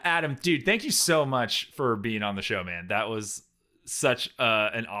 Adam, dude, thank you so much for being on the show, man. That was such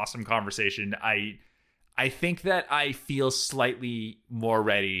an awesome conversation. I think that I feel slightly more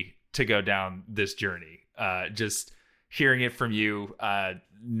ready to go down this journey. Just hearing it from you,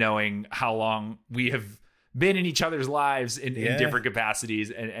 knowing how long we have been in each other's lives in different capacities,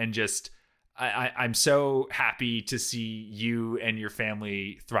 and just I'm so happy to see you and your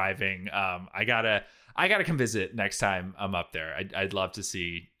family thriving. I gotta come visit next time I'm up there. I'd love to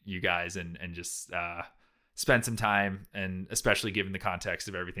see you guys and just spend some time, and especially given the context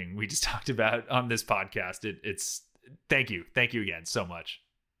of everything we just talked about on this podcast, it's thank you again so much.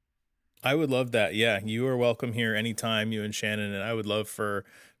 I would love that. Yeah, you are welcome here anytime, you and Shannon, and I would love for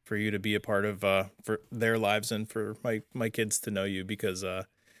you to be a part of for their lives and for my kids to know you, because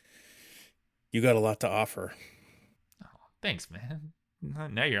you got a lot to offer. Oh, thanks, man.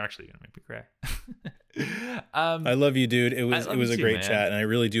 Now you're actually gonna make me cry. I love you, dude. It was a too, great man. chat, and I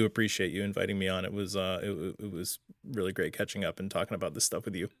really do appreciate you inviting me on. It was really great catching up and talking about this stuff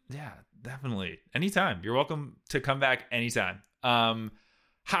with you. Yeah, definitely. Anytime. You're welcome to come back anytime.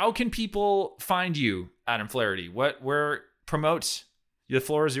 How can people find you, Adam Flaherty? Where promote. The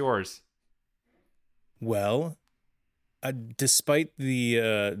floor is yours. Well, despite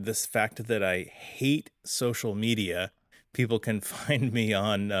this fact that I hate social media, people can find me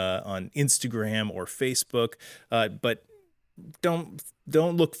on Instagram or Facebook, but don't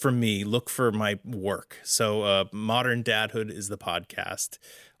look for me. Look for my work. So Modern Dadhood is the podcast.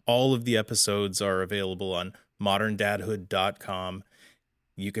 All of the episodes are available on moderndadhood.com.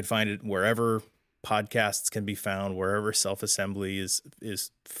 You can find it wherever podcasts can be found, wherever Self-Assembly is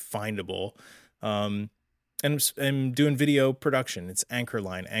findable. And I'm doing video production. It's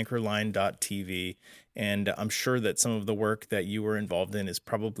anchorline.tv. And I'm sure that some of the work that you were involved in is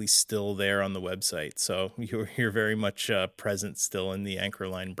probably still there on the website. So you're very much present still in the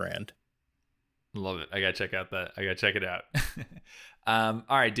Anchorline brand. Love it. I got to check it out. All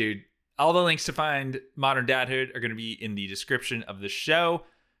right, dude. All the links to find Modern Dadhood are going to be in the description of the show.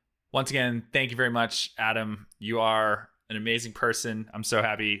 Once again, thank you very much, Adam. You are an amazing person. I'm so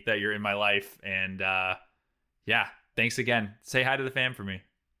happy that you're in my life. And yeah, thanks again. Say hi to the fam for me.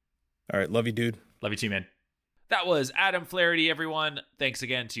 All right. Love you, dude. Love you too, man. That was Adam Flaherty, everyone. Thanks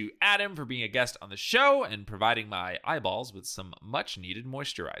again to Adam for being a guest on the show and providing my eyeballs with some much-needed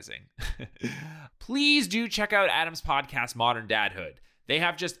moisturizing. Please do check out Adam's podcast, Modern Dadhood. They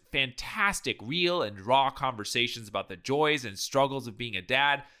have just fantastic, real, and raw conversations about the joys and struggles of being a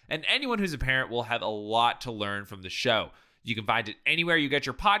dad, and anyone who's a parent will have a lot to learn from the show. You can find it anywhere you get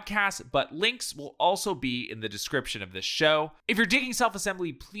your podcasts, but links will also be in the description of this show. If you're digging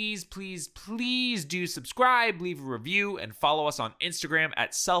Self-Assembly, please do subscribe, leave a review, and follow us on Instagram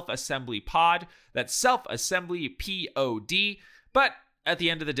at selfassemblypod. That's selfassemblypod. But at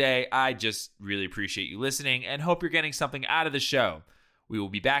the end of the day, I just really appreciate you listening and hope you're getting something out of the show. We will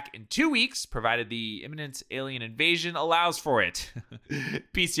be back in 2 weeks, provided the imminent alien invasion allows for it.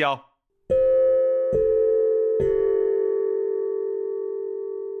 Peace, y'all.